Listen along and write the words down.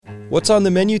What's on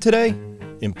the menu today?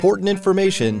 Important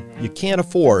information you can't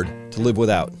afford to live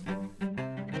without.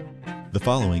 The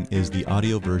following is the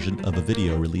audio version of a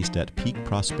video released at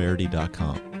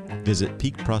peakprosperity.com. Visit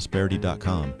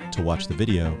peakprosperity.com to watch the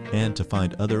video and to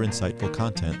find other insightful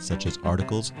content such as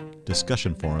articles,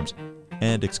 discussion forums,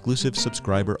 and exclusive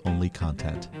subscriber-only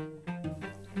content.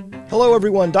 Hello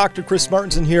everyone, Dr. Chris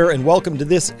Martenson here, and welcome to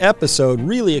this episode.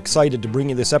 Really excited to bring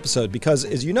you this episode because,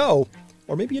 as you know,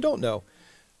 or maybe you don't know,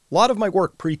 a lot of my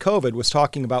work pre-COVID was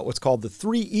talking about what's called the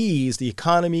 3 E's, the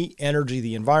economy, energy,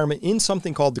 the environment, in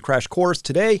something called the Crash Course.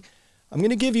 Today, I'm going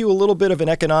to give you a little bit of an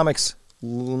economics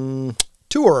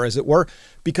tour, as it were,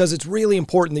 because it's really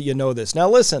important that you know this. Now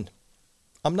listen,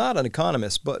 I'm not an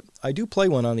economist, but I do play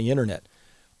one on the internet.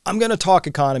 I'm going to talk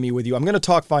economy with you. I'm going to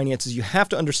talk finances. You have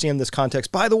to understand this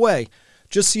context. By the way,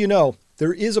 just so you know,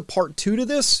 there is a part 2 to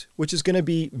this, which is going to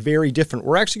be very different.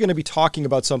 We're actually going to be talking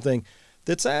about something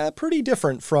that's pretty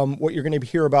different from what you're going to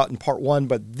hear about in part 1,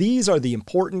 but these are the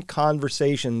important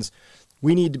conversations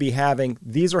we need to be having.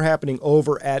 These are happening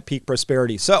over at Peak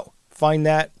Prosperity. So find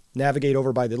that, navigate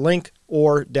over by the link,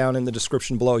 or down in the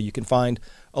description below. You can find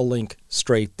a link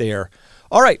straight there.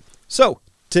 All right, so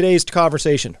today's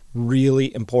conversation,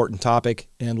 really important topic,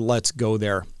 and let's go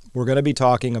there. We're going to be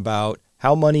talking about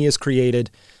how money is created,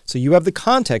 so you have the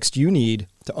context you need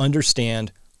to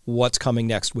understand what's coming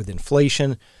next with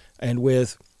inflation and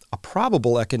with a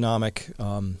probable economic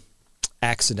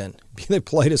accident, be the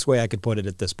politest way I could put it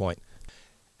at this point.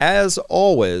 As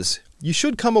always, you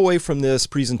should come away from this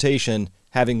presentation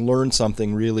having learned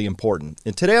something really important.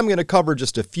 And today I'm going to cover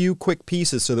just a few quick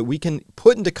pieces so that we can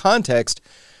put into context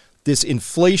this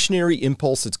inflationary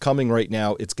impulse that's coming right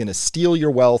now. It's going to steal your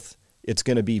wealth. It's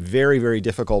going to be very, very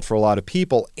difficult for a lot of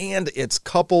people. And it's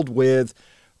coupled with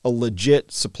a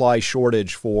legit supply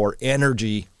shortage for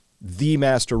energy, the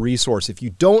master resource. If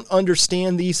you don't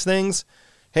understand these things,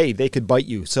 hey, they could bite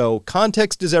you. So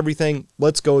context is everything.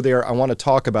 Let's go there. I want to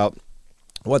talk about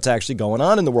what's actually going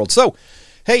on in the world. So,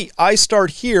 hey, I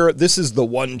start here. This is the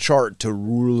one chart to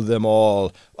rule them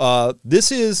all.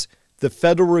 This is the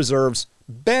Federal Reserve's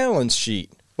balance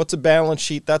sheet. What's a balance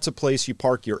sheet? That's a place you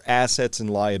park your assets and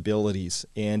liabilities.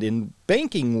 And in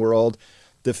banking world,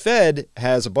 the Fed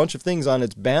has a bunch of things on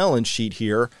its balance sheet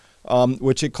here,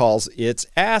 which it calls its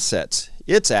assets.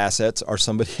 Its assets are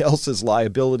somebody else's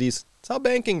liabilities. That's how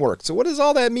banking works. So what does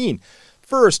all that mean?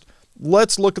 First,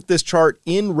 let's look at this chart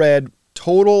in red,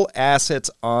 total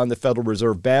assets on the Federal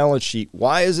Reserve balance sheet.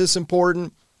 Why is this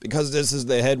important? Because this is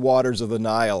the headwaters of the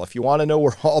Nile. If you want to know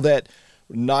where all that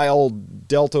Nile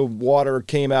Delta water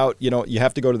came out, you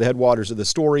have to go to the headwaters of the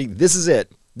story. This is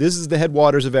it. This is the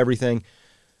headwaters of everything.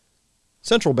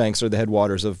 Central banks are the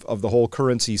headwaters of the whole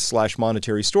currency /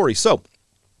 monetary story. So,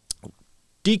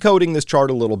 decoding this chart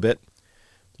a little bit,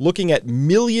 looking at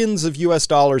millions of US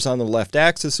dollars on the left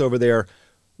axis over there.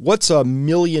 What's a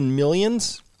million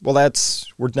millions? Well,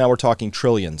 we're talking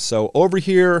trillions. So over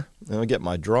here, I'll get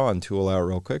my drawing tool out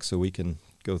real quick so we can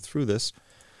go through this.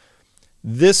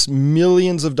 This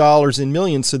millions of dollars in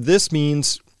millions. So this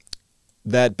means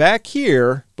that back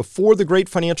here, before the great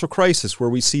financial crisis, where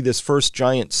we see this first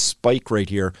giant spike right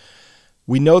here,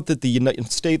 we note that the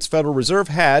United States Federal Reserve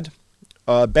had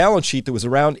a balance sheet that was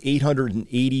around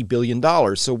 $880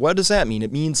 billion. So what does that mean?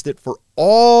 It means that for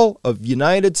all of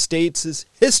United States'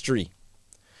 history,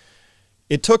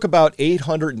 it took about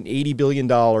 $880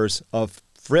 billion of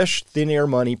fresh thin air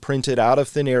money printed out of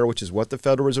thin air, which is what the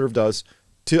Federal Reserve does,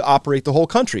 to operate the whole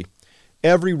country.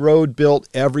 Every road built,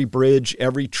 every bridge,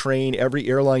 every train, every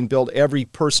airline built, every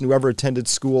person who ever attended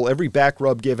school, every back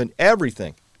rub given,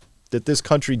 everything that this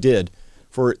country did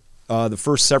for the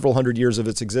first several hundred years of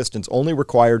its existence only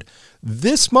required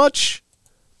this much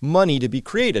money to be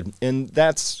created. And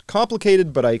that's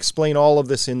complicated, but I explain all of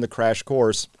this in the Crash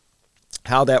Course,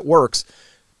 how that works.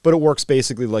 But it works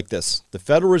basically like this. The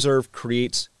Federal Reserve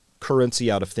creates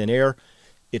currency out of thin air.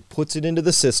 It puts it into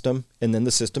the system, and then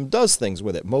the system does things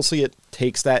with it. Mostly it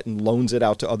takes that and loans it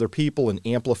out to other people and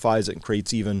amplifies it and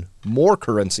creates even more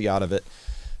currency out of it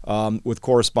with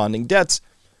corresponding debts.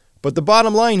 But the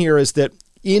bottom line here is that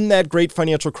in that great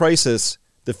financial crisis,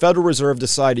 the Federal Reserve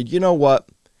decided, you know what,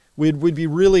 we'd be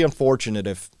really unfortunate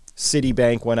if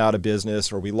Citibank went out of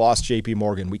business or we lost JP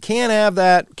Morgan. We can't have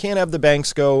that. Can't have the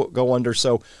banks go under.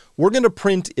 So we're going to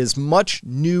print as much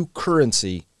new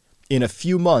currency in a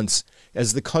few months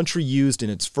as the country used in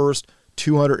its first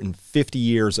 250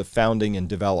 years of founding and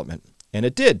development. And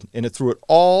it did, and it threw it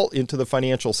all into the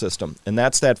financial system. And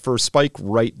that's that first spike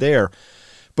right there.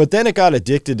 But then it got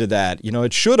addicted to that.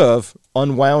 It should have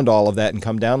unwound all of that and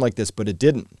come down like this, but it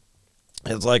didn't.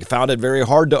 It's like found it very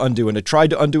hard to undo, and it tried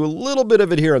to undo a little bit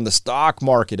of it here in the stock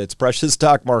market. Its precious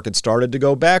stock market started to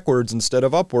go backwards instead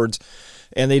of upwards,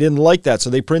 and they didn't like that.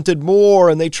 So they printed more,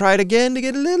 and they tried again to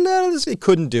get a little out of this. They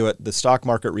couldn't do it. The stock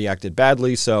market reacted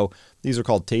badly, so these are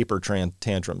called taper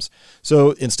tantrums.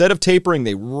 So instead of tapering,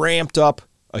 they ramped up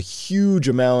a huge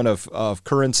amount of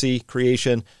currency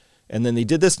creation, and then they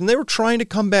did this, and they were trying to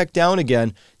come back down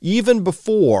again even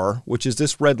before, which is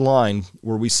this red line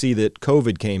where we see that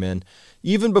COVID came in.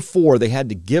 Even before, they had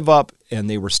to give up, and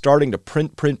they were starting to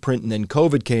print, and then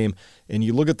COVID came, and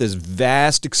you look at this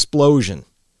vast explosion.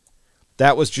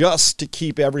 That was just to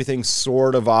keep everything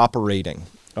sort of operating,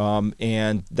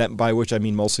 and that by which I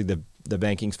mean mostly the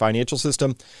banking financial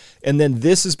system. And then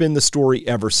this has been the story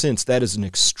ever since. That is an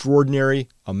extraordinary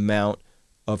amount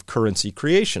of currency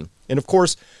creation. And of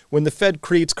course, when the Fed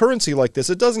creates currency like this,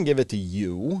 it doesn't give it to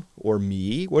you or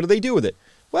me. What do they do with it?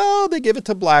 Well, they give it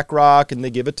to BlackRock, and they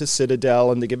give it to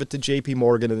Citadel, and they give it to JP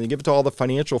Morgan, and they give it to all the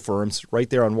financial firms right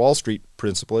there on Wall Street,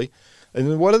 principally. And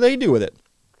then what do they do with it?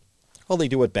 Well, they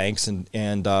do what banks and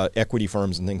equity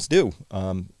firms and things do.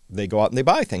 They go out and they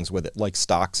buy things with it, like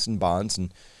stocks and bonds.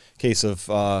 In case of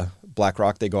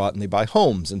BlackRock, they go out and they buy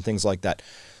homes and things like that.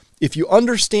 If you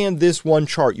understand this one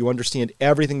chart, you understand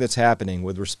everything that's happening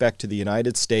with respect to the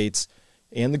United States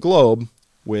and the globe,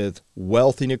 with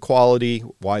wealth inequality,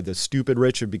 why the stupid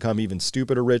rich have become even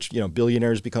stupider rich,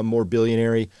 billionaires become more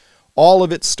billionaire. All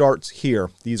of it starts here.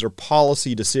 These are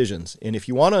policy decisions. And if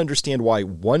you want to understand why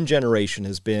one generation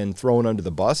has been thrown under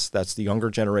the bus, that's the younger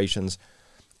generations,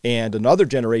 and another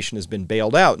generation has been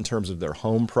bailed out in terms of their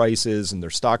home prices and their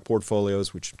stock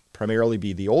portfolios, which primarily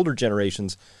be the older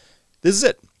generations, this is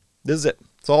it. This is it.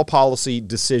 It's all policy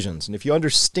decisions. And if you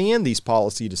understand these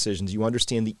policy decisions, you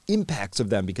understand the impacts of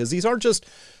them, because these aren't just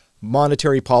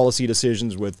monetary policy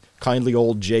decisions with kindly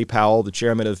old Jay Powell, the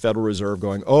chairman of the Federal Reserve,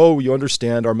 going, oh, you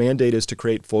understand our mandate is to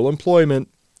create full employment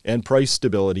and price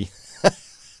stability.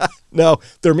 No,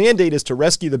 their mandate is to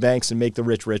rescue the banks and make the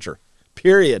rich richer.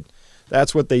 Period.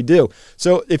 That's what they do.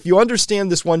 So if you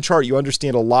understand this one chart, you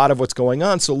understand a lot of what's going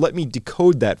on. So let me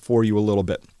decode that for you a little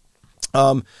bit.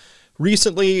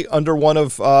 Recently, under one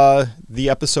of the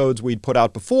episodes we'd put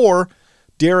out before,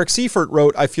 Derek Seifert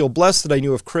wrote, I feel blessed that I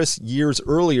knew of Chris years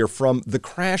earlier from the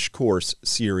Crash Course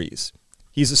series.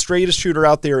 He's the straightest shooter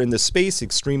out there in this space,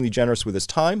 extremely generous with his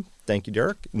time. Thank you,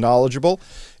 Derek. Knowledgeable.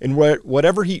 And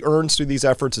whatever he earns through these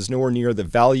efforts is nowhere near the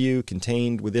value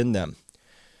contained within them.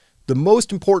 The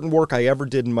most important work I ever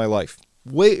did in my life.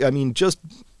 Just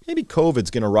maybe COVID's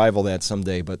going to rival that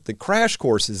someday, but the Crash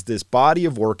Course is this body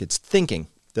of work. It's thinking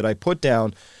that I put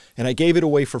down, and I gave it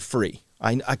away for free.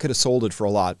 I could have sold it for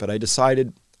a lot, but I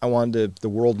decided the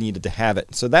world needed to have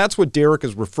it. So that's what Derek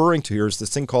is referring to here, is this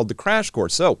thing called the Crash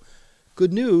Course. So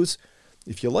good news,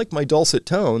 if you like my dulcet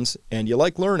tones and you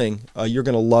like learning, you're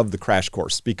going to love the Crash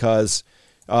Course because,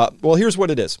 here's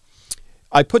what it is.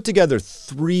 I put together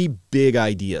 3 big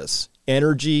ideas: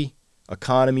 energy,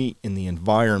 economy, and the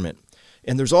environment.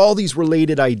 And there's all these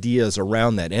related ideas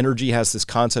around that. Energy has this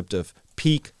concept of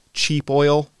peak, cheap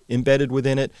oil embedded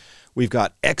within it. We've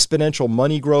got exponential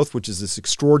money growth, which is this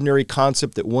extraordinary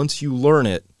concept that once you learn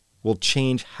it will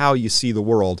change how you see the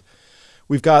world.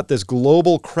 We've got this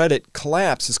global credit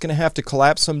collapse. It's going to have to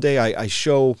collapse someday. I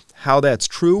show how that's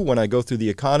true when I go through the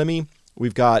economy.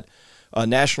 We've got a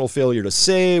national failure to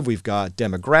save. We've got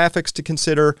demographics to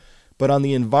consider. But on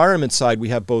the environment side, we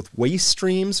have both waste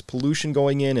streams, pollution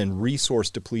going in, and resource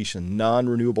depletion,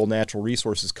 non-renewable natural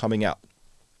resources coming out.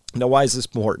 Now, why is this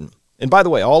important? And by the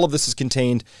way, all of this is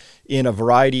contained in a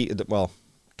variety,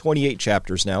 28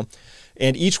 chapters now.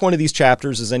 And each one of these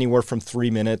chapters is anywhere from 3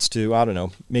 minutes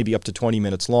to, maybe up to 20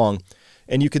 minutes long.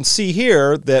 And you can see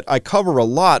here that I cover a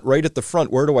lot right at the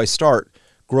front. Where do I start?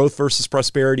 Growth versus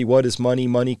prosperity. What is money?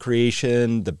 Money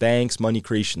creation, the banks, money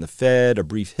creation, the Fed, a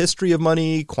brief history of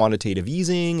money, quantitative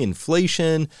easing,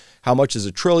 inflation, how much is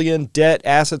a trillion, debt,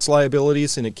 assets,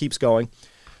 liabilities, and it keeps going.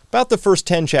 About the first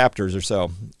 10 chapters or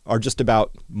so are just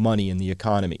about money and the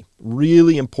economy.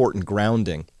 Really important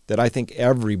grounding that I think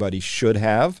everybody should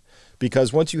have,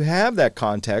 because once you have that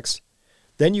context,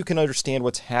 then you can understand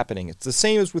what's happening. It's the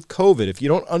same as with COVID. If you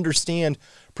don't understand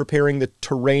preparing the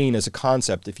terrain as a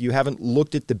concept, if you haven't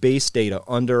looked at the base data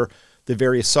under the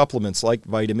various supplements like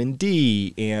vitamin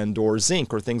D and or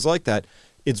zinc or things like that,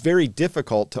 it's very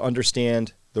difficult to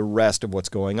understand the rest of what's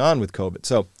going on with COVID.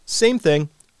 So same thing.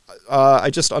 I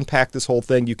just unpacked this whole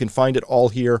thing. You can find it all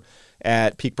here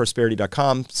at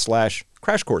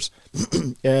peakprosperity.com/crash course.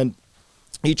 And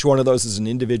each one of those is an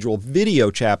individual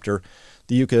video chapter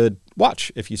that you could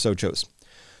watch if you so chose.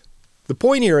 The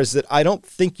point here is that I don't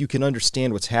think you can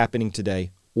understand what's happening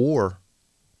today or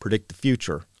predict the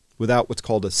future without what's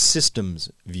called a systems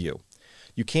view.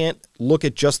 You can't look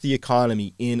at just the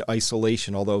economy in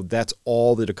isolation, although that's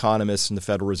all that economists and the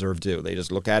Federal Reserve do. They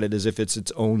just look at it as if it's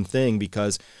its own thing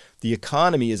because the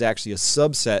economy is actually a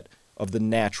subset of the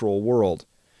natural world.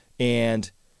 And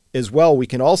as well, we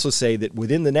can also say that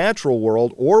within the natural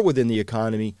world or within the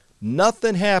economy,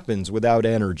 nothing happens without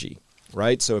energy,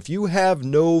 right? So if you have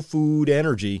no food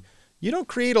energy, you don't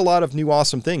create a lot of new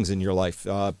awesome things in your life.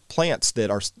 Plants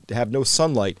that have no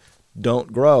sunlight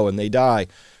don't grow and they die.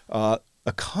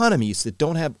 Economies that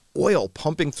don't have oil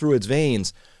pumping through its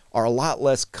veins are a lot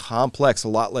less complex, a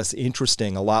lot less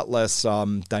interesting, a lot less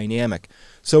dynamic.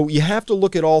 So you have to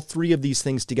look at all three of these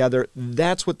things together.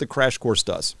 That's what the crash course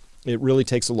does. It really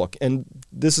takes a look. And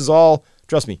this is all,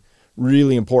 trust me,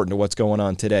 really important to what's going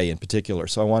on today in particular.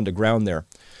 So I wanted to ground there.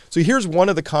 So here's one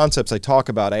of the concepts I talk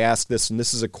about. I ask this, and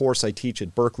this is a course I teach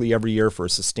at Berkeley every year for a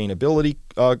sustainability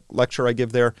lecture I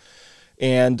give there.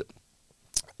 And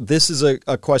this is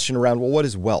a question around, well, what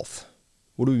is wealth?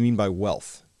 What do we mean by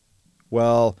wealth?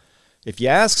 Well, if you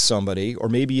ask somebody, or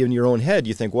maybe in your own head,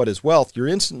 you think, what is wealth? You're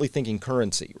instantly thinking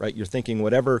currency, right? You're thinking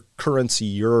whatever currency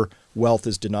your wealth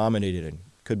is denominated in.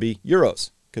 Could be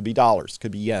euros, could be dollars,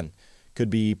 could be yen, could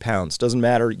be pounds. Doesn't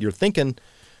matter. You're thinking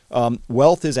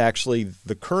wealth is actually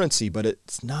the currency, but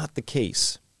it's not the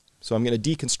case. So I'm going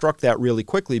to deconstruct that really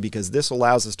quickly because this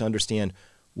allows us to understand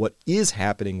what is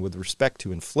happening with respect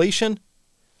to inflation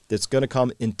that's going to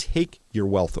come and take your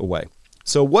wealth away.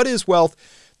 So what is wealth?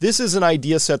 This is an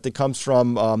idea set that comes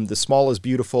from The Small is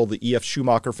Beautiful, the E.F.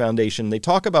 Schumacher Foundation. They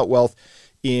talk about wealth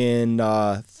in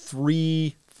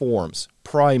three forms.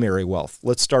 Primary wealth.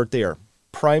 Let's start there.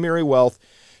 Primary wealth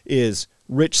is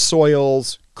rich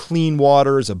soils, clean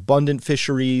waters, abundant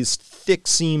fisheries, thick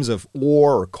seams of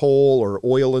ore or coal or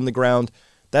oil in the ground.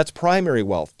 That's primary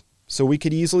wealth. So we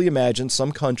could easily imagine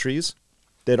some countries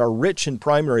that are rich in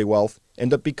primary wealth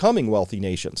end up becoming wealthy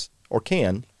nations, or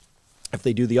can, if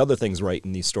they do the other things right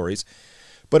in these stories.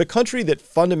 But a country that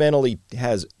fundamentally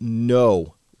has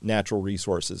no natural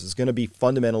resources is going to be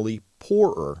fundamentally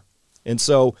poorer. And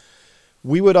so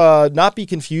we would not be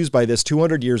confused by this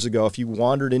 200 years ago if you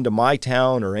wandered into my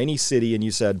town or any city and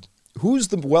you said, who's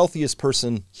the wealthiest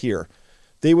person here?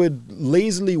 They would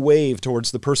lazily wave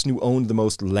towards the person who owned the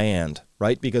most land,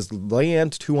 right? Because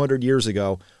land 200 years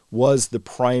ago was the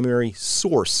primary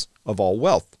source of all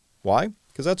wealth. Why?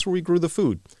 Because that's where we grew the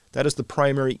food. That is the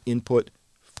primary input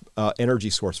energy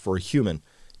source for a human,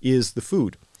 is the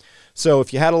food. So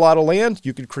if you had a lot of land,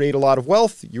 you could create a lot of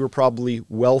wealth. You were probably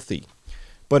wealthy.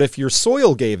 But if your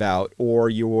soil gave out or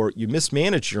you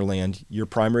mismanaged your land, your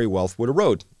primary wealth would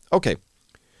erode. Okay.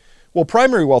 Well,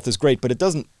 primary wealth is great, but it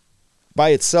doesn't, by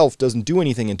itself, doesn't do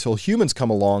anything until humans come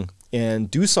along and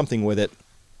do something with it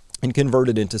and convert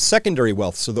it into secondary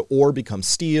wealth. So the ore becomes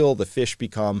steel, the fish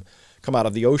come out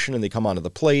of the ocean and they come onto the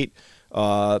plate.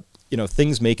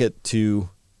 Things make it to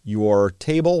your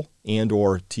table and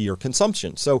or to your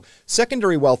consumption. So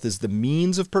secondary wealth is the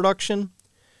means of production,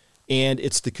 and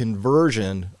it's the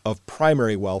conversion of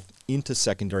primary wealth into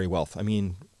secondary wealth. I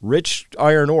mean, rich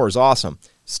iron ore is awesome.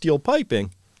 Steel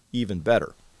piping, even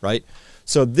better, right?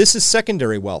 So this is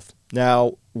secondary wealth.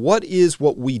 Now, what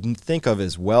we think of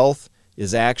as wealth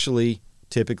is actually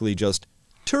typically just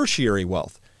tertiary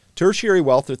wealth. Tertiary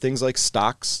wealth are things like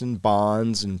stocks and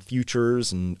bonds and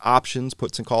futures and options,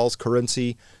 puts and calls,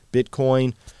 currency,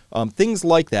 Bitcoin, things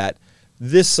like that.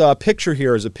 This picture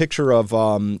here is a picture of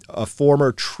a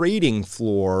former trading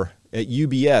floor at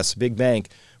UBS, big bank,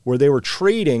 where they were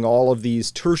trading all of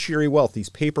these tertiary wealth, these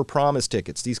paper promise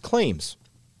tickets, these claims.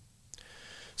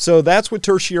 So that's what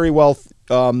tertiary wealth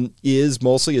is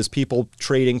mostly, is people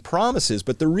trading promises,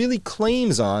 but they're really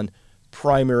claims on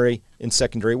primary and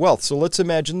secondary wealth. So let's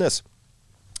imagine this.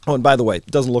 Oh, and by the way, it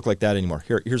doesn't look like that anymore.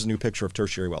 Here's a new picture of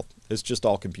tertiary wealth. It's just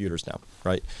all computers now,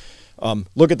 right?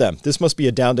 Look at them. This must be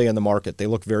a down day on the market. They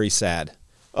look very sad.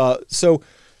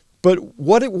 But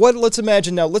let's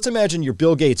imagine now. Let's imagine you're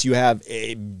Bill Gates. You have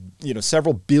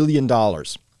several $1 billion.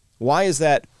 Why is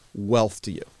that wealth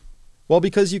to you? Well,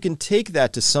 because you can take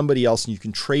that to somebody else and you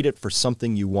can trade it for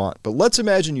something you want. But let's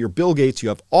imagine you're Bill Gates. You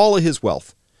have all of his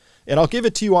wealth, and I'll give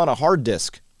it to you on a hard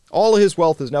disk. All of his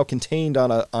wealth is now contained on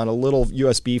a little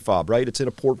USB fob, right? It's in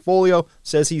a portfolio,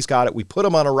 says he's got it. We put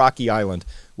him on a rocky island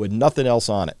with nothing else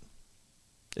on it.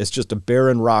 It's just a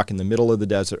barren rock in the middle of the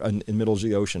desert, in the middle of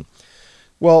the ocean.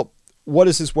 Well, what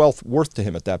is his wealth worth to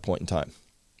him at that point in time?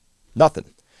 Nothing.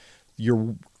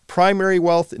 Your primary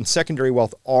wealth and secondary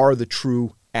wealth are the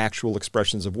true actual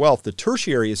expressions of wealth. The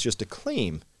tertiary is just a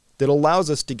claim that allows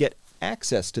us to get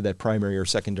access to that primary or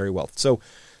secondary wealth. So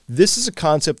this is a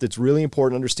concept that's really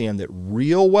important to understand, that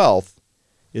real wealth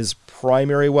is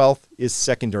primary wealth, is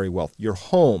secondary wealth. Your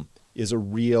home is a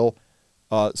real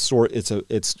it's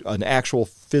an actual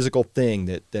physical thing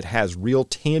that has real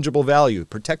tangible value. It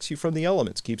protects you from the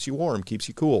elements, keeps you warm, keeps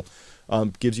you cool,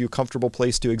 gives you a comfortable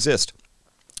place to exist.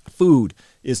 Food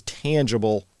is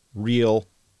tangible, real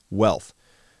wealth.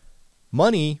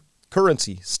 Money,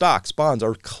 currency, stocks, bonds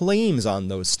are claims on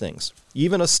those things.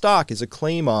 Even a stock is a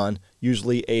claim on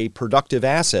usually a productive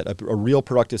asset, a real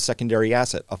productive secondary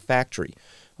asset, a factory,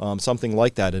 something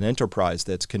like that, an enterprise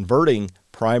that's converting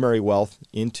primary wealth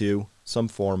into some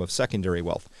form of secondary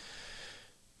wealth.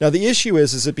 Now, the issue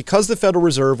is that because the Federal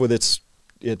Reserve, with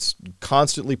its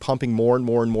constantly pumping more and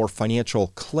more and more financial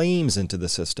claims into the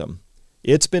system,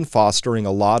 it's been fostering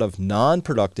a lot of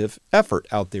non-productive effort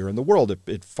out there in the world.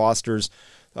 It fosters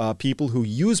people who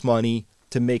use money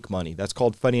to make money. That's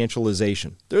called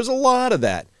financialization. There's a lot of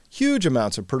that. Huge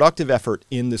amounts of productive effort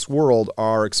in this world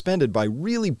are expended by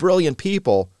really brilliant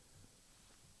people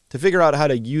to figure out how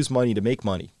to use money to make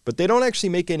money. But they don't actually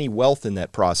make any wealth in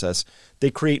that process. They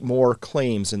create more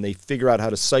claims and they figure out how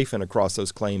to siphon across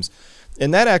those claims.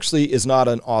 And that actually is not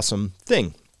an awesome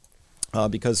thing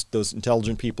because those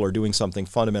intelligent people are doing something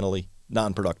fundamentally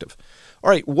non-productive. All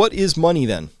right, what is money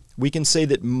then? We can say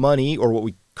that money, or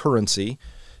currency,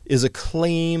 is a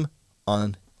claim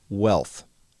on wealth.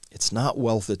 It's not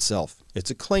wealth itself.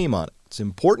 It's a claim on it. It's an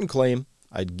important claim.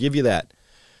 I'd give you that.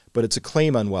 But it's a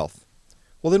claim on wealth.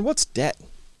 Well, then what's debt?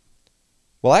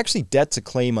 Well, actually, debt's a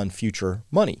claim on future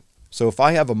money. So if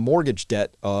I have a mortgage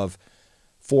debt of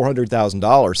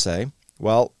 $400,000, say,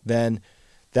 well, then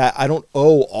that I don't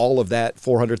owe all of that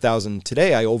 $400,000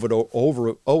 today. I owe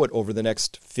it over the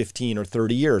next 15 or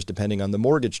 30 years, depending on the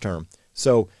mortgage term.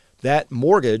 So that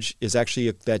mortgage is actually,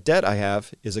 that debt I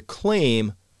have is a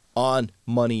claim on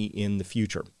money in the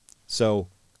future. So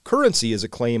currency is a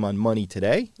claim on money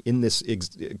today, in this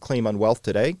claim on wealth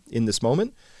today, in this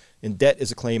moment. And debt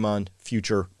is a claim on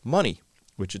future money,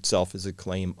 which itself is a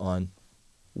claim on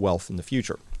wealth in the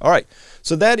future. All right,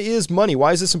 so that is money.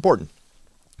 Why is this important?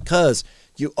 Because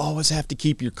you always have to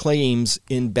keep your claims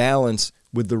in balance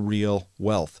with the real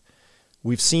wealth.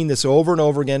 We've seen this over and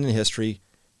over again in history.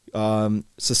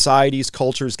 Societies,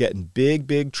 cultures get in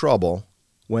big trouble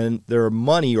when their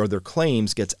money or their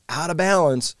claims gets out of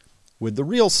balance with the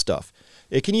real stuff.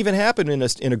 It can even happen in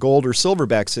a gold or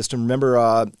silverback system. Remember,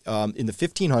 in the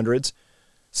 1500s,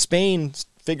 Spain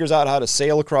figures out how to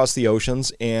sail across the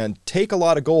oceans and take a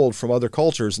lot of gold from other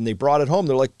cultures, and they brought it home.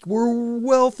 They're like, we're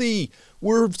wealthy.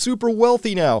 We're super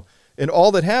wealthy now. And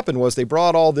all that happened was they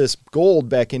brought all this gold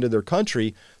back into their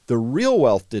country. The real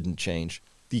wealth didn't change.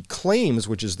 The claims,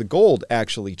 which is the gold,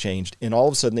 actually changed, and all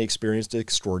of a sudden they experienced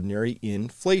extraordinary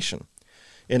inflation.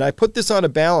 And I put this on a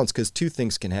balance because two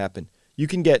things can happen. You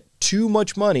can get too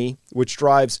much money, which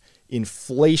drives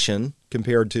inflation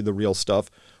compared to the real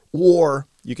stuff, or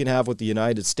you can have what the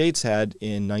United States had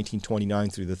in 1929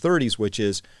 through the 30s, which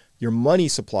is your money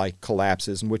supply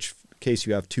collapses, in which case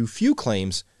you have too few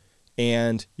claims,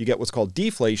 and you get what's called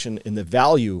deflation, and the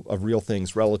value of real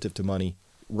things relative to money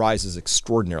rises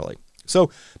extraordinarily. So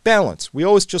balance. We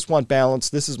always just want balance.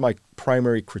 This is my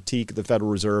primary critique of the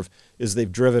Federal Reserve, is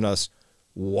they've driven us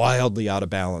wildly out of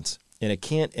balance, and it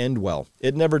can't end well.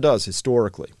 It never does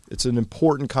historically. It's an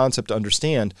important concept to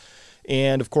understand.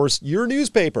 And of course, your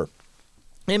newspaper,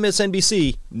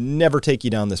 MSNBC, never take you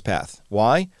down this path.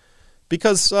 Why?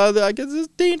 Because I guess it's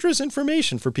dangerous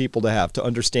information for people to have, to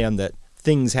understand that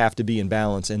things have to be in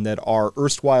balance and that our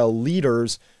erstwhile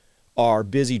leaders are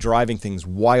busy driving things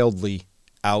wildly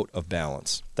out of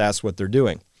balance. That's what they're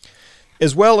doing.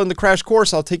 As well, in the crash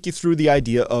course, I'll take you through the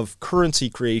idea of currency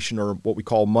creation, or what we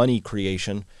call money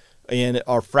creation, in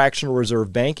our fractional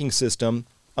reserve banking system.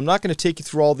 I'm not going to take you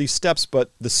through all these steps,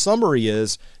 but the summary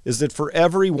is that for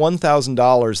every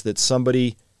 $1,000 that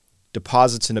somebody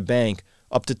deposits in a bank,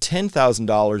 up to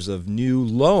 $10,000 of new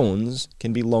loans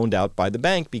can be loaned out by the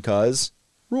bank because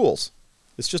rules.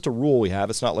 It's just a rule we have.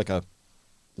 It's not like a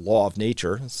law of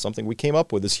nature. It's something we came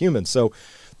up with as humans. So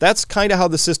that's kind of how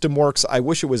the system works. I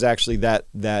wish it was actually that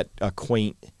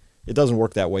quaint. It doesn't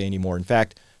work that way anymore. In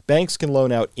fact, banks can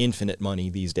loan out infinite money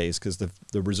these days because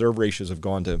the reserve ratios have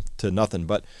gone to nothing.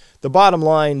 But the bottom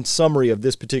line summary of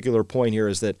this particular point here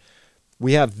is that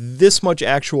we have this much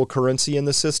actual currency in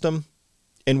the system,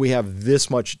 and we have this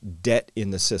much debt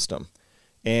in the system.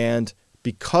 And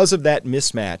because of that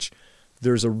mismatch,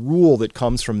 there's a rule that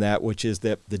comes from that, which is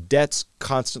that the debts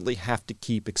constantly have to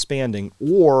keep expanding,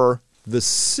 or the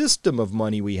system of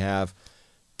money we have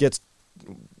gets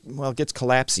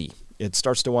collapsy. It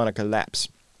starts to want to collapse.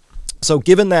 So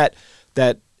given that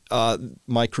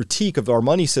my critique of our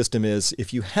money system is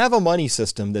if you have a money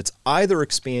system that's either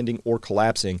expanding or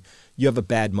collapsing, you have a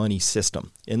bad money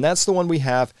system. And that's the one we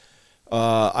have.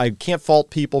 I can't fault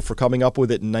people for coming up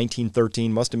with it in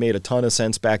 1913. Must have made a ton of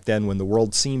sense back then when the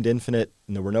world seemed infinite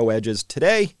and there were no edges.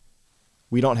 Today,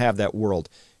 we don't have that world.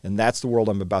 And that's the world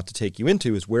I'm about to take you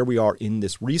into, is where we are in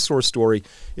this resource story.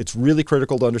 It's really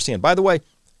critical to understand. By the way,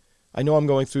 I know I'm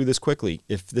going through this quickly.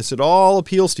 If this at all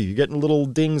appeals to you, you're getting little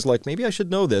dings like, maybe I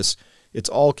should know this. It's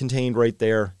all contained right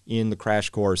there in the crash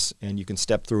course, and you can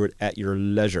step through it at your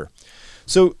leisure.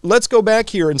 So let's go back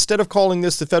here. Instead of calling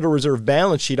this the Federal Reserve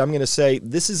balance sheet, I'm going to say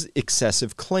this is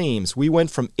excessive claims. We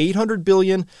went from $800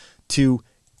 billion to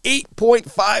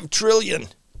 $8.5 trillion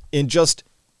in just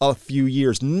a few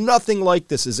years. Nothing like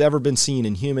this has ever been seen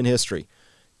in human history,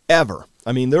 ever.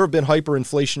 I mean, there have been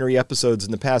hyperinflationary episodes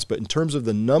in the past, but in terms of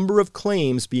the number of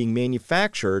claims being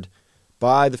manufactured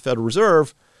by the Federal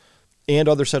Reserve and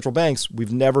other central banks,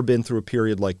 we've never been through a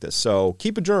period like this. So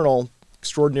keep a journal,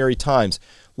 extraordinary times.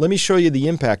 Let me show you the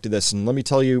impact of this, and let me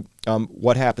tell you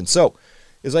what happened. So,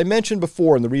 as I mentioned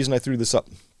before, and the reason I threw this up,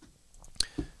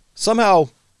 somehow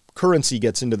currency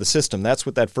gets into the system. That's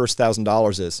what that first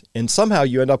 $1,000 is. And somehow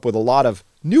you end up with a lot of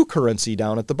new currency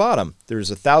down at the bottom. There's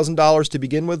 $1,000 to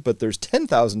begin with, but there's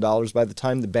 $10,000 by the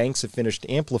time the banks have finished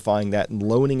amplifying that and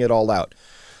loaning it all out.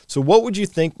 So what would you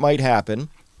think might happen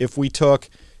if we took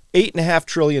 $8.5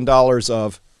 trillion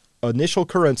of initial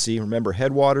currency, remember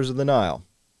headwaters of the Nile,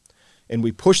 and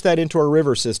we push that into our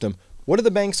river system? What are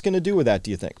the banks going to do with that,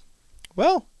 do you think?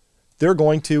 Well, they're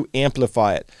going to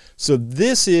amplify it. So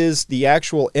this is the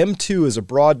actual M2 is a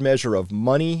broad measure of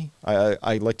money.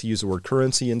 I like to use the word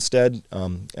currency instead,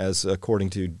 as according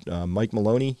to Mike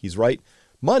Maloney. He's right.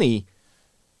 Money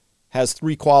has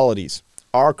three qualities.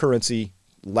 Our currency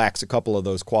lacks a couple of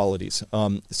those qualities.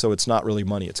 So it's not really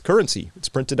money. It's currency. It's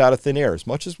printed out of thin air as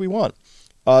much as we want.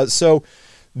 So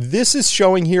this is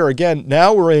showing here, again,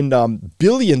 now we're in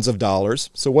billions of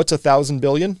dollars. So what's 1,000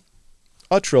 billion?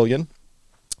 A trillion.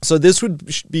 So this would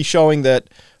be showing that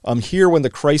here when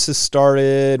the crisis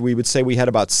started, we would say we had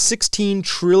about $16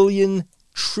 trillion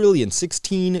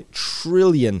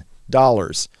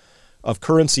of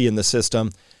currency in the system,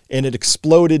 and it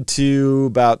exploded to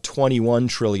about $21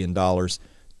 trillion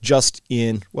just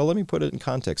in, well, let me put it in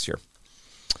context here.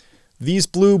 These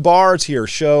blue bars here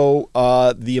show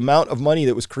the amount of money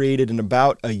that was created in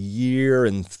about a year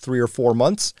and 3 or 4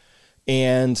 months.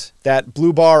 And that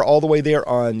blue bar all the way there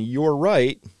on your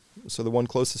right, so the one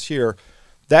closest here,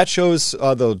 that shows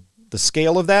the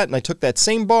scale of that. And I took that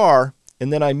same bar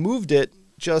and then I moved it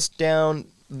just down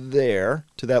there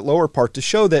to that lower part to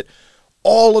show that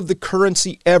all of the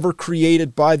currency ever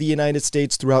created by the United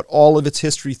States throughout all of its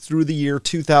history through the year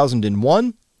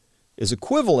 2001 is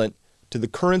equivalent to the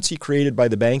currency created by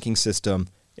the banking system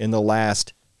in the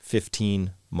last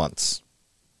 15 months.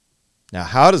 Now,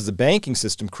 how does the banking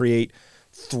system create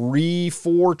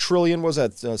 $4 trillion? Was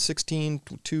that 16,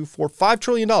 2, 4, $5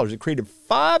 trillion? It created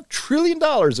 $5 trillion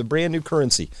of brand new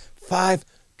currency. $5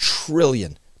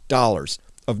 trillion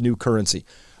of new currency.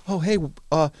 Oh, hey,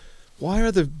 why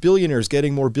are the billionaires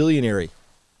getting more billionaire?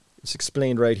 It's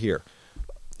explained right here.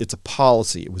 It's a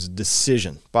policy. It was a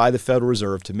decision by the Federal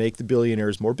Reserve to make the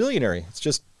billionaires more billionaire. It's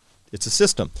a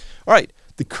system. All right,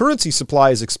 the currency supply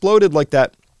has exploded like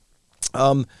that.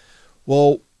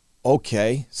 Well,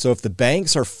 okay, so if the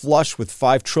banks are flush with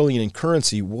 $5 trillion in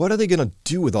currency, what are they going to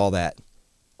do with all that?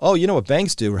 Oh, you know what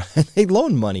banks do, right? They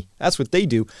loan money. That's what they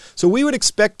do. So we would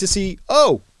expect to see,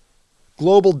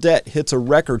 global debt hits a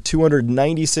record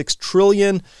 $296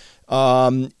 trillion.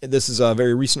 This is a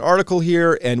very recent article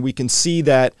here, and we can see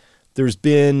that there's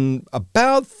been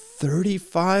about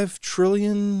 $35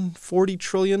 trillion, $40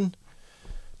 trillion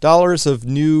of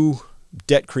new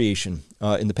debt creation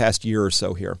in the past year or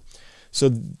so here. So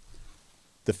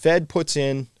the Fed puts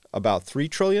in about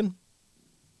 $3 trillion.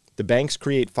 The banks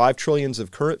create $5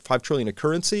 trillion of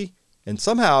currency, and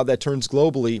somehow that turns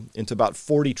globally into about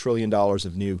 $40 trillion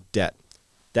of new debt.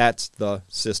 That's the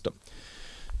system.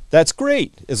 That's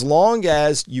great as long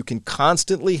as you can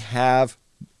constantly have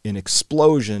an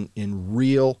explosion in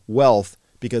real wealth,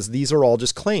 because these are all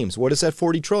just claims. What is that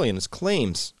 40 trillion? It's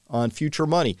claims on future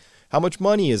money. How much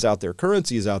money is out there?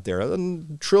 Currency is out there,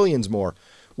 and trillions more.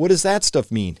 What does that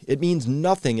stuff mean? It means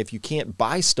nothing if you can't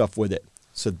buy stuff with it.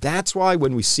 So that's why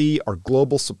when we see our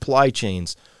global supply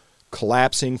chains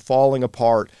collapsing, falling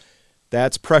apart,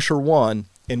 that's pressure one.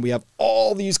 And we have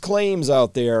all these claims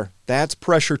out there, that's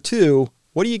pressure two.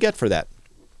 What do you get for that?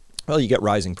 Well, you get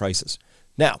rising prices.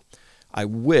 Now, I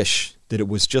wish that it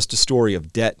was just a story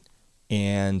of debt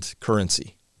and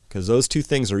currency, because those two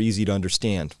things are easy to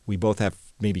understand. We both have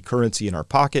maybe currency in our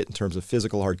pocket in terms of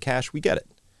physical hard cash. We get it.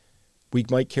 We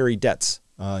might carry debts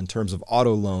in terms of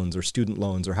auto loans or student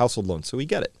loans or household loans. So we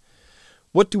get it.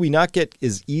 What do we not get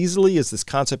as easily as this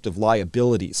concept of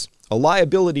liabilities? A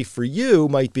liability for you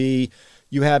might be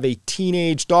you have a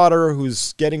teenage daughter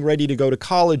who's getting ready to go to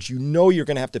college. You know you're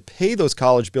going to have to pay those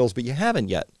college bills, but you haven't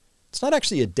yet. It's not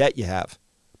actually a debt you have,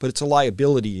 but it's a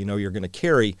liability you know you're going to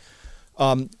carry.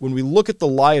 When we look at the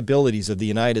liabilities of the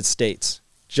United States,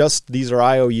 just these are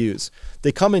IOUs.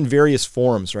 They come in various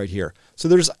forms right here. So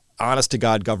there's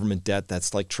honest-to-God government debt.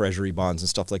 That's like treasury bonds and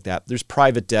stuff like that. There's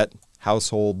private debt,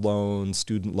 household loans,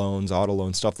 student loans, auto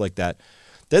loans, stuff like that.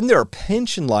 Then there are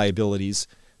pension liabilities.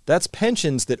 That's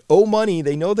pensions that owe money.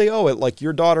 They know they owe it, like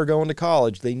your daughter going to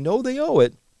college. They know they owe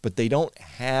it, but they don't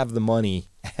have the money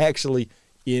actually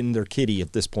in their kitty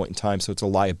at this point in time. So it's a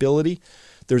liability.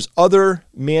 There's other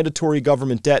mandatory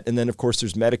government debt. And then, of course,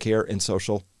 there's Medicare and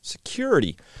Social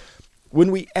Security.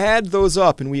 When we add those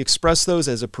up and we express those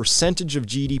as a percentage of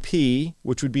GDP,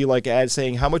 which would be like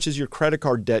saying how much is your credit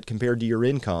card debt compared to your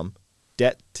income,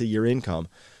 debt to your income.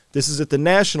 This is at the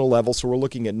national level, so we're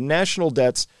looking at national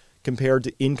debts compared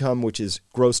to income, which is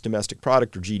gross domestic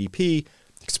product or GDP.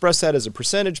 Express that as a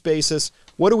percentage basis.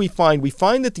 What do we find? We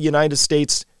find that the United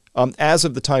States, as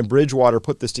of the time Bridgewater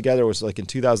put this together, was like in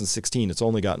 2016. It's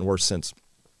only gotten worse since.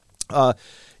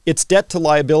 Its debt to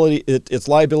liability, its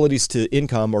liabilities to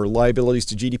income or liabilities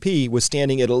to GDP was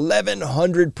standing at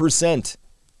 1,100%.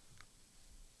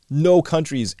 No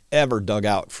country's ever dug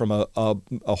out from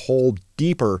a hole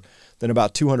deeper than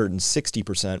about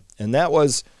 260%. And that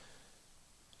was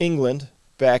England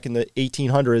back in the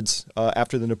 1800s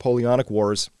after the Napoleonic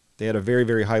Wars. They had a very,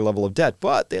 very high level of debt,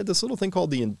 but they had this little thing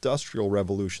called the Industrial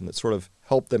Revolution that sort of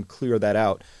helped them clear that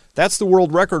out. That's the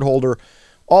world record holder.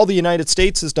 All the United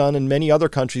States has done and many other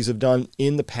countries have done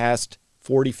in the past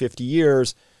 40, 50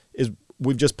 years is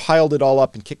we've just piled it all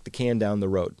up and kicked the can down the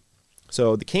road.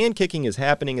 So the can kicking is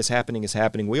happening.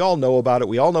 We all know about it.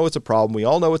 We all know it's a problem. We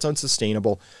all know it's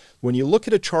unsustainable. When you look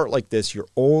at a chart like this, your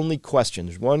only question,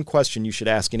 there's one question you should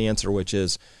ask and answer, which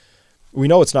is, we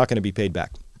know it's not going to be paid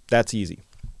back. That's easy.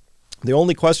 The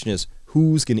only question is,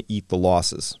 who's going to eat the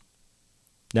losses?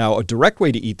 Now, a direct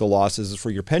way to eat the losses is for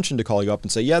your pension to call you up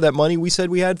and say, yeah, that money we said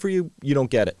we had for you, you don't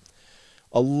get it.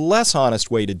 A less honest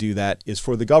way to do that is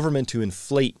for the government to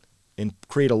inflate and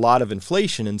create a lot of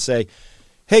inflation and say,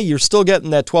 hey, you're still getting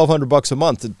that $1,200 a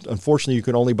month. Unfortunately, you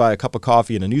can only buy a cup of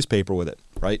coffee and a newspaper with it,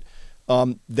 right?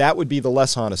 That would be the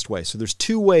less honest way. So there's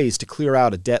two ways to clear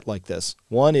out a debt like this.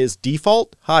 One is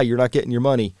default. Hi, you're not getting your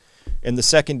money. And the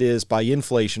second is by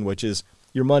inflation, which is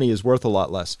your money is worth a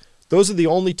lot less. Those are the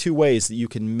only two ways that you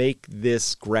can make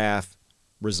this graph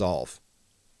resolve.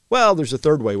 Well, there's a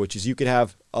third way, which is you could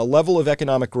have a level of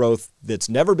economic growth that's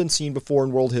never been seen before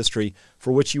in world history,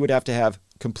 for which you would have to have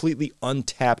completely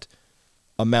untapped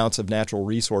amounts of natural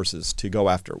resources to go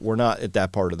after. We're not at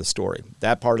that part of the story.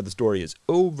 That part of the story is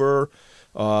over.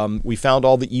 We found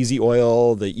all the easy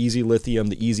oil, the easy lithium,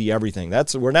 the easy everything.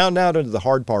 We're now to the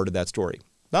hard part of that story.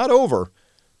 Not over,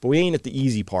 but we ain't at the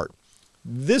easy part.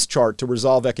 This chart, to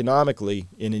resolve economically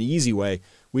in an easy way,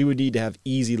 we would need to have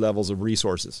easy levels of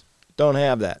resources. Don't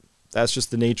have that. That's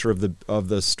just the nature of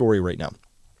the story right now.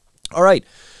 All right.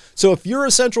 So if you're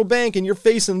a central bank and you're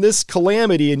facing this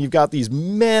calamity and you've got these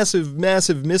massive,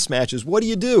 massive mismatches, what do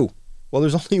you do? Well,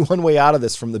 there's only one way out of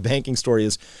this from the banking story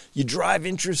is you drive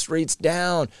interest rates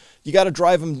down. You got to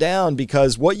drive them down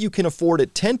because what you can afford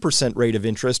at 10% rate of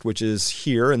interest, which is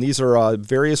here, and these are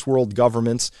various world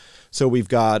governments. So we've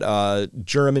got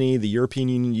Germany, the European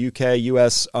Union, UK,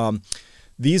 US.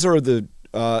 These are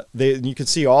you can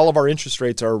see all of our interest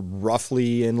rates are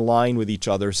roughly in line with each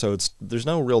other. So there's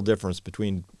no real difference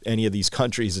between any of these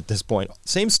countries at this point.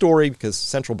 Same story because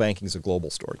central banking is a global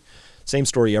story. Same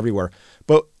story everywhere.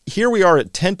 But here we are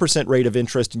at 10% rate of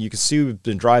interest, and you can see we've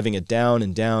been driving it down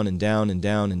and down and down and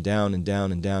down and down and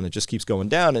down and down. It just keeps going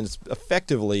down, and it's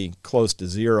effectively close to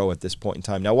zero at this point in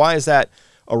time. Now, why is that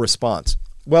a response?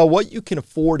 Well, what you can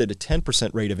afford at a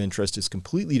 10% rate of interest is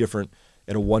completely different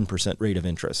at a 1% rate of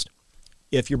interest.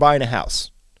 If you're buying a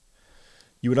house,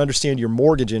 you would understand your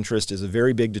mortgage interest is a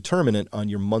very big determinant on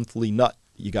your monthly nut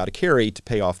you got to carry to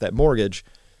pay off that mortgage.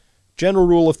 General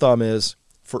rule of thumb is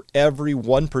for every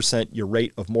 1% your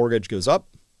rate of mortgage goes up,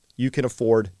 you can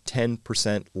afford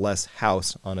 10% less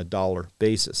house on a dollar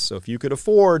basis. So if you could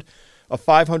afford a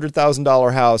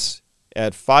 $500,000 house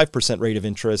at 5% rate of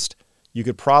interest, you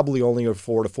could probably only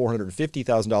afford a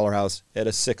 $450,000 house at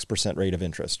a 6% rate of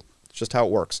interest. It's just how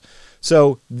it works.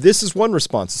 So this is one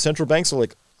response. The central banks are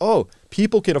like, oh,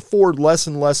 people can afford less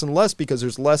and less and less because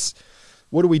there's less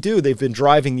what do? They've been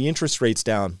driving the interest rates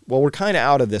down. Well, we're kind of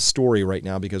out of this story right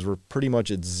now because we're pretty much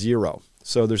at zero.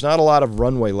 So there's not a lot of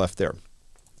runway left there.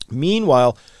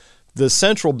 Meanwhile, the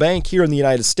central bank here in the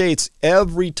United States,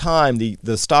 every time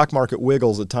the stock market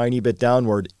wiggles a tiny bit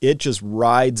downward, it just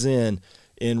rides in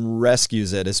and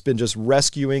rescues it. It's been just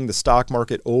rescuing the stock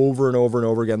market over and over and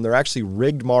over again. They're actually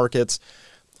rigged markets.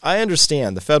 I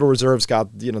understand the Federal Reserve's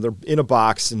got, they're in a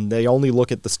box and they only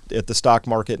look at the stock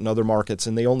market and other markets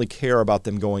and they only care about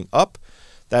them going up.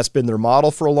 That's been their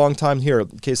model for a long time. Here,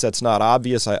 in case that's not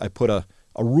obvious, I put a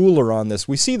ruler on this.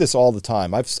 We see this all the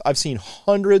time. I've seen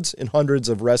hundreds and hundreds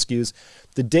of rescues.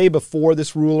 The day before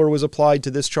this ruler was applied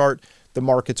to this chart, the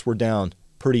markets were down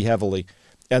pretty heavily.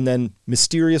 And then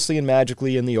mysteriously and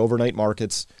magically in the overnight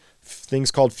markets, things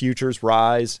called futures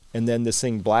rise, and then this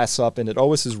thing blasts up and it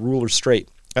always is ruler straight.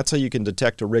 That's how you can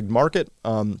detect a rigged market,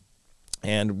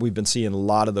 and we've been seeing a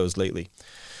lot of those lately.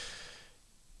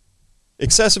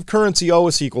 Excessive currency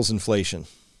always equals inflation.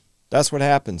 That's what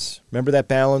happens. Remember that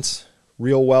balance?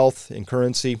 Real wealth and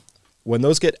currency. When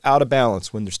those get out of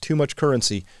balance, when there's too much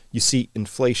currency, you see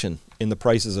inflation in the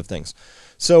prices of things.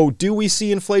 So do we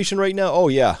see inflation right now? Oh,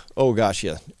 yeah. Oh, gosh,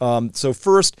 yeah. So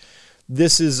first,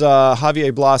 this is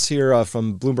Javier Blas here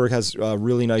from Bloomberg, has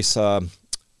really nice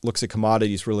looks at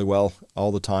commodities really well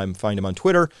all the time. Find him on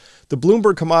Twitter. The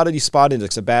Bloomberg Commodity Spot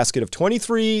Index, a basket of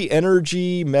 23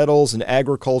 energy, metals, and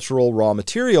agricultural raw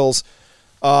materials,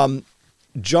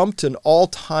 jumped an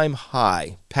all-time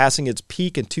high, passing its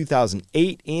peak in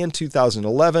 2008 and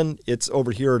 2011. It's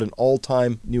over here at an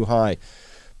all-time new high.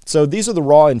 So these are the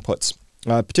raw inputs.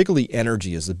 Particularly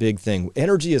energy is the big thing.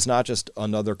 Energy is not just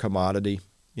another commodity.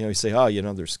 You say,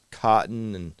 there's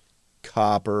cotton and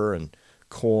copper and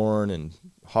corn and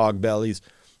hog bellies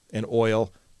and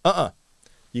oil.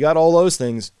 You got all those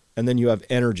things, and then you have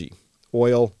energy,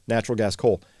 oil, natural gas,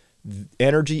 coal.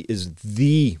 Energy is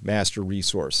the master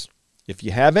resource. If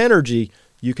you have energy,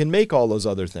 you can make all those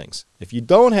other things. If you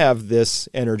don't have this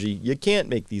energy, you can't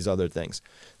make these other things.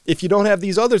 If you don't have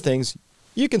these other things,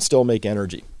 you can still make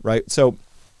energy, right? So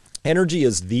energy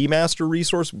is the master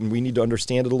resource. We need to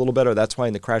understand it a little better. That's why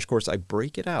in the crash course, I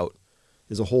break it out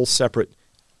as a whole separate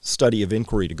study of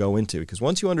inquiry to go into, because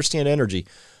once you understand energy,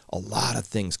 a lot of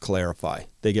things clarify.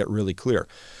 They get really clear.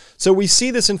 So we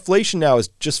see this inflation now is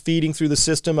just feeding through the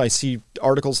system. I see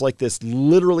articles like this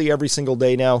literally every single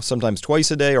day now, sometimes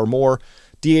twice a day or more.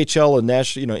 DHL and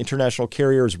international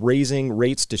carriers raising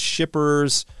rates to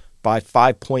shippers by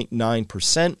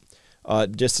 5.9%.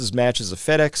 Just as matches a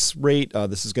FedEx rate.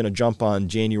 This is going to jump on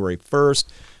January 1st.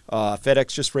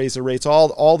 FedEx just raised the rates.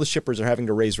 All the shippers are having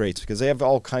to raise rates because they have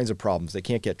all kinds of problems. They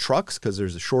can't get trucks because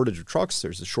there's a shortage of trucks.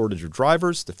 There's a shortage of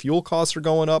drivers. The fuel costs are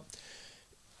going up.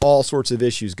 All sorts of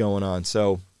issues going on.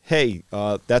 So, hey,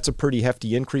 that's a pretty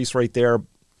hefty increase right there.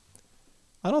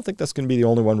 I don't think that's going to be the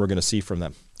only one we're going to see from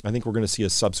them. I think we're going to see a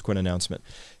subsequent announcement.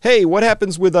 Hey, what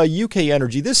happens with UK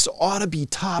energy? This ought to be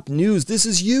top news. This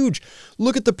is huge.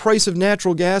 Look at the price of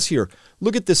natural gas here.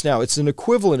 Look at this now. It's an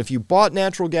equivalent. If you bought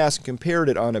natural gas and compared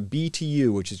it on a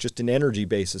BTU, which is just an energy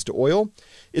basis, to oil,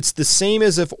 it's the same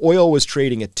as if oil was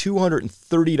trading at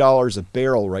 $230 a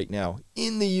barrel right now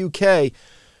in the UK.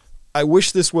 I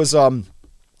wish this was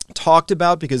talked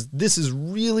about because this is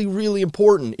really, really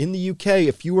important. In the UK,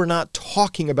 if you are not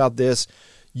talking about this,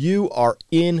 you are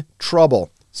in trouble.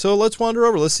 So let's wander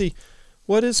over. Let's see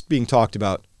what is being talked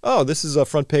about. Oh, this is a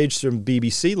front page from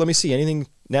BBC. Let me see. Anything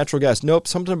natural gas? Nope.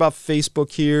 Something about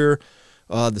Facebook here.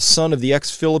 The son of the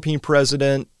ex-Philippine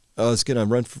president is going to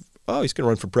run for, he's going to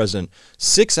run for president.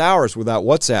 6 hours without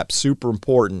WhatsApp. Super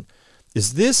important.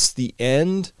 Is this the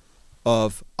end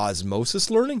of osmosis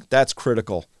learning? That's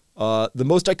critical. The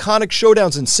most iconic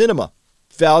showdowns in cinema.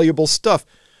 Valuable stuff.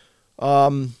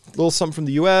 Little something from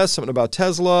the U.S., something about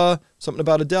Tesla, something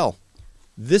about Adele.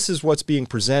 This is what's being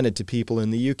presented to people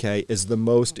in the UK as the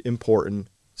most important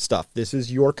stuff. This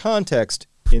is your context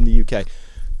in the UK.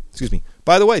 Excuse me.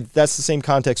 By the way, that's the same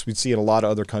context we'd see in a lot of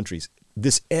other countries.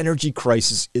 This energy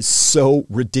crisis is so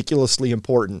ridiculously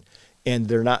important, and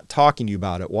they're not talking to you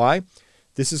about it. Why?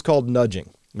 This is called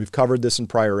nudging. We've covered this in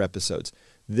prior episodes.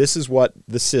 This is what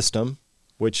the system,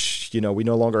 which, we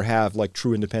no longer have like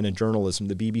true independent journalism.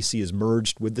 The BBC is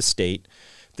merged with the state.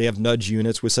 They have nudge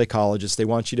units with psychologists. They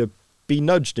want you to be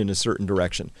nudged in a certain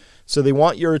direction. So they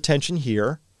want your attention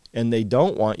here, and they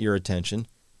don't want your attention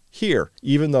here,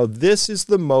 even though this is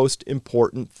the most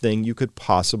important thing you could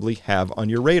possibly have on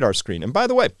your radar screen. And by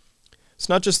the way, it's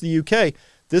not just the UK.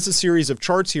 This is a series of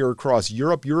charts here across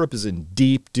Europe. Europe is in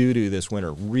deep doo-doo this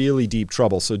winter, really deep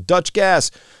trouble. So Dutch gas,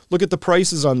 look at the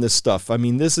prices on this stuff. I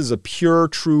mean, this is a pure,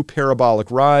 true parabolic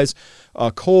rise.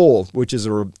 Coal, which is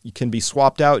can be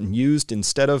swapped out and used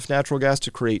instead of natural gas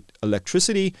to create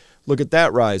electricity. Look at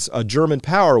that rise. German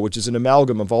power, which is an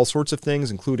amalgam of all sorts of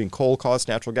things, including coal costs,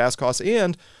 natural gas costs,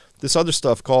 and this other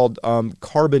stuff called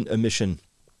carbon emission.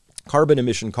 Carbon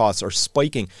emission costs are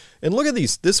spiking. And look at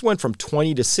these. This went from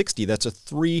 20 to 60. That's a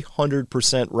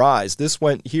 300% rise. This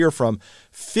went here from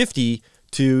 50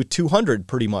 to 200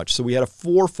 pretty much. So we had a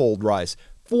fourfold rise.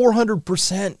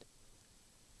 400%.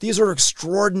 These are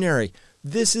extraordinary.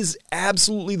 This is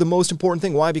absolutely the most important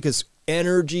thing. Why? Because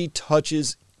energy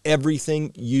touches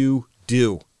everything you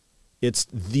do. It's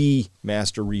the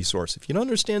master resource. If you don't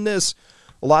understand this,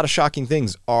 a lot of shocking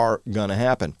things are going to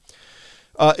happen.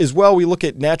 As well, we look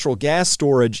at natural gas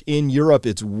storage in Europe.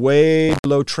 It's way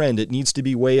below trend. It needs to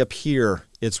be way up here.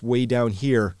 It's way down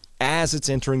here. As it's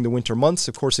entering the winter months,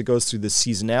 of course, it goes through this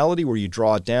seasonality where you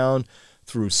draw it down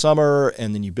through summer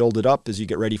and then you build it up as you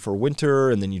get ready for winter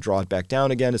and then you draw it back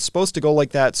down again. It's supposed to go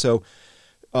like that. So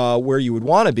where you would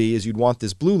want to be is you'd want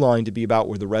this blue line to be about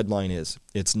where the red line is.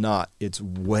 It's not. It's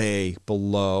way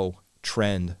below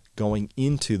trend going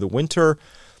into the winter.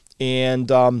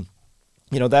 And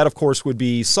that, of course, would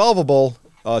be solvable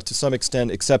to some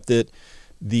extent, except that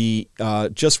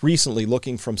just recently,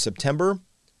 looking from September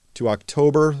to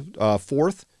October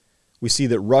 4th, we see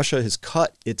that Russia has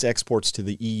cut its exports to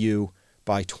the EU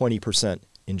by 20%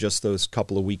 in just those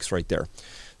couple of weeks right there.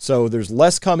 So there's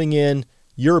less coming in.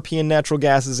 European natural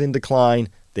gas is in decline.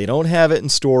 They don't have it in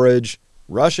storage.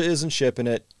 Russia isn't shipping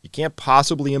it. You can't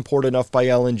possibly import enough by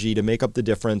LNG to make up the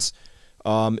difference.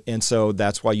 And so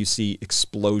that's why you see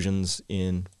explosions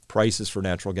in prices for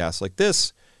natural gas like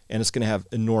this, and it's going to have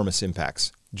enormous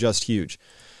impacts, just huge.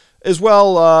 As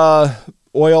well,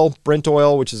 oil, Brent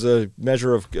oil, which is a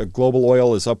measure of global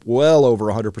oil, is up well over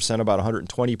 100%, about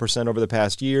 120% over the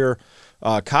past year.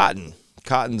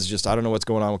 Cotton's just, I don't know what's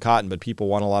going on with cotton, but people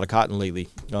want a lot of cotton lately.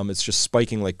 It's just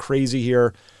spiking like crazy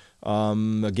here.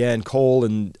 Again, coal,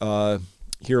 and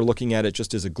here looking at it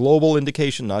just as a global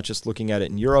indication, not just looking at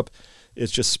it in Europe.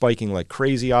 It's just spiking like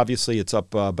crazy, obviously. It's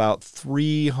up about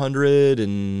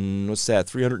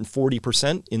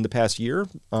 340% in the past year.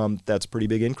 That's a pretty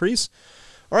big increase.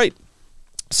 All right.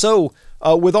 So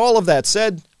with all of that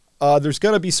said, there's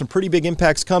going to be some pretty big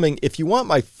impacts coming. If you want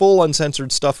my full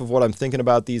uncensored stuff of what I'm thinking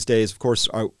about these days, of course,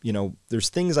 there's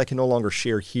things I can no longer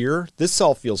share here. This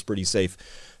all feels pretty safe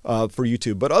for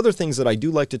YouTube. But other things that I do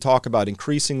like to talk about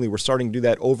increasingly, we're starting to do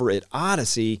that over at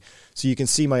Odysee. So you can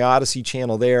see my Odysee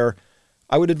channel there.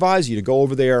 I would advise you to go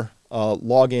over there,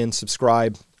 log in,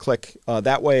 subscribe, click.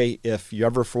 That way, if you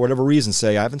ever, for whatever reason,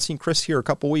 say, I haven't seen Chris here a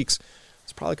couple weeks,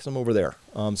 it's probably because I'm over there.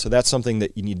 So that's something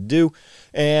that you need to do.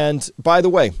 And by the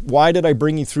way, why did I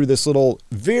bring you through this little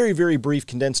very, very brief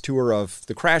condensed tour of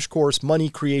the crash course, money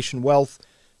creation, wealth,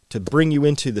 to bring you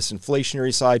into this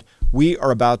inflationary side? We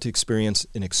are about to experience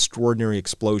an extraordinary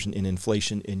explosion in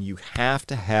inflation, and you have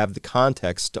to have the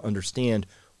context to understand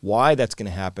why that's going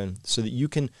to happen so that you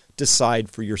can decide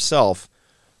for yourself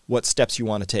what steps you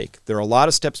want to take. There are a lot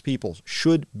of steps people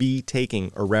should be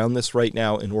taking around this right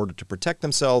now in order to protect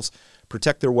themselves,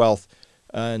 protect their wealth,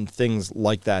 and things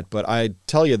like that. But I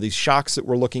tell you, these shocks that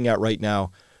we're looking at right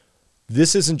now,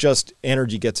 this isn't just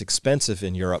energy gets expensive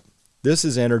in Europe. This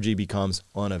is energy becomes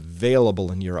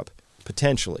unavailable in Europe,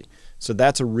 potentially. So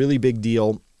that's a really big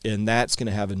deal, and that's going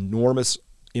to have enormous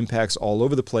impacts all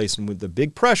over the place. And with the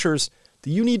big pressures that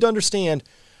you need to understand,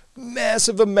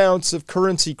 massive amounts of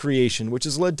currency creation, which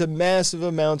has led to massive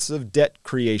amounts of debt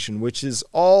creation, which is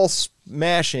all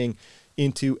smashing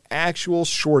into actual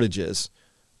shortages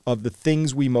of the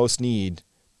things we most need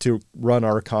to run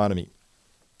our economy.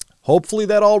 Hopefully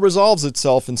that all resolves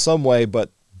itself in some way, but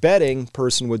betting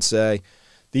person would say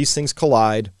these things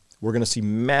collide. We're going to see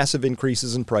massive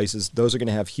increases in prices. Those are going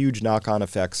to have huge knock-on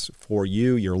effects for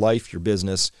you, your life, your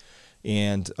business.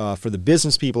 And for the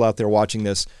business people out there watching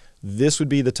this, this would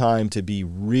be the time to be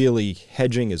really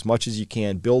hedging as much as you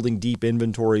can, building deep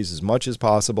inventories as much as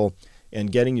possible,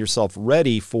 and getting yourself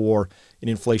ready for an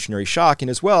inflationary shock.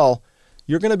 And as well,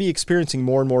 you're going to be experiencing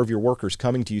more and more of your workers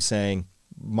coming to you saying,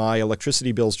 my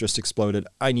electricity bills just exploded.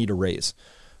 I need a raise.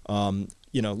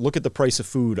 Look at the price of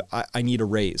food. I need a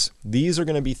raise. These are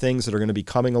going to be things that are going to be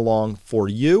coming along for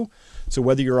you. So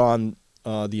whether you're on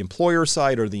the employer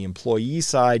side or the employee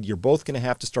side, you're both going to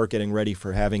have to start getting ready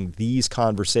for having these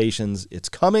conversations. It's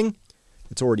coming.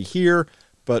 It's already here.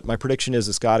 but my prediction is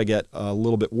it's got to get a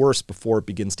little bit worse before it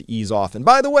begins to ease off. And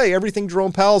by the way, everything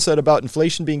Jerome Powell said about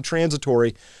inflation being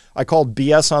transitory, I called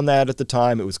BS on that at the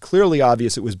time. It was clearly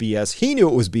obvious it was BS. He knew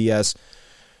it was BS.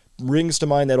 Rings to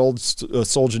mind that old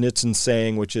Solzhenitsyn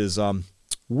saying, which is,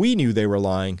 we knew they were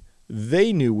lying.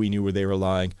 They knew we knew they were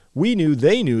lying. We knew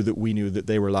they knew that we knew that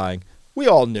they were lying. We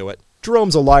all knew it.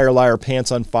 Jerome's a liar,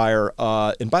 pants on fire.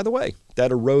 And by the way,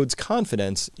 that erodes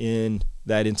confidence in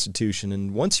that institution.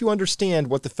 And once you understand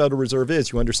what the Federal Reserve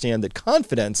is, you understand that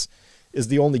confidence is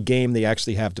the only game they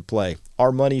actually have to play.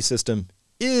 Our money system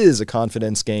is a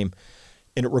confidence game,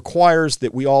 and it requires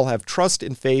that we all have trust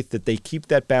and faith that they keep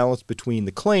that balance between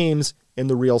the claims and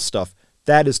the real stuff.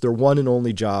 That is their one and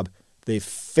only job. They've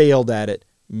failed at it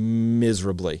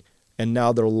miserably, and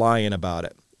now they're lying about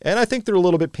it. And I think they're a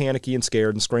little bit panicky and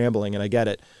scared and scrambling, and I get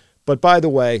it. But by the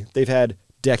way, they've had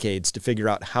decades to figure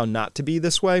out how not to be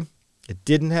this way. It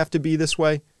didn't have to be this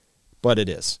way, but it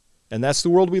is. And that's the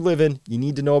world we live in. You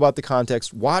need to know about the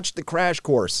context. Watch the crash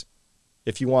course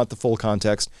if you want the full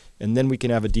context, and then we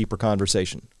can have a deeper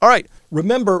conversation. All right,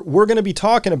 remember, we're going to be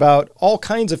talking about all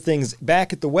kinds of things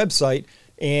back at the website,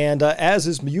 and as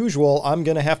is usual, I'm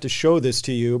going to have to show this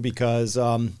to you because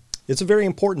it's a very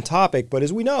important topic, but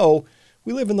as we know,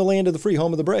 we live in the land of the free,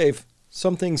 home of the brave.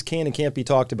 Some things can and can't be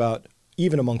talked about,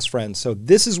 even amongst friends. So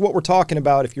this is what we're talking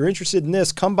about. If you're interested in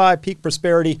this, come by Peak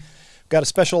Prosperity. Got a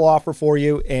special offer for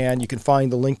you, and you can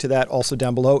find the link to that also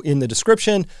down below in the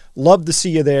description. Love to see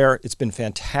you there. It's been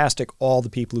fantastic, all the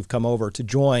people who've come over to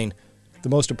join the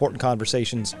most important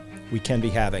conversations we can be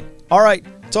having. All right,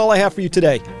 that's all I have for you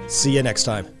today. See you next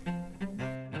time.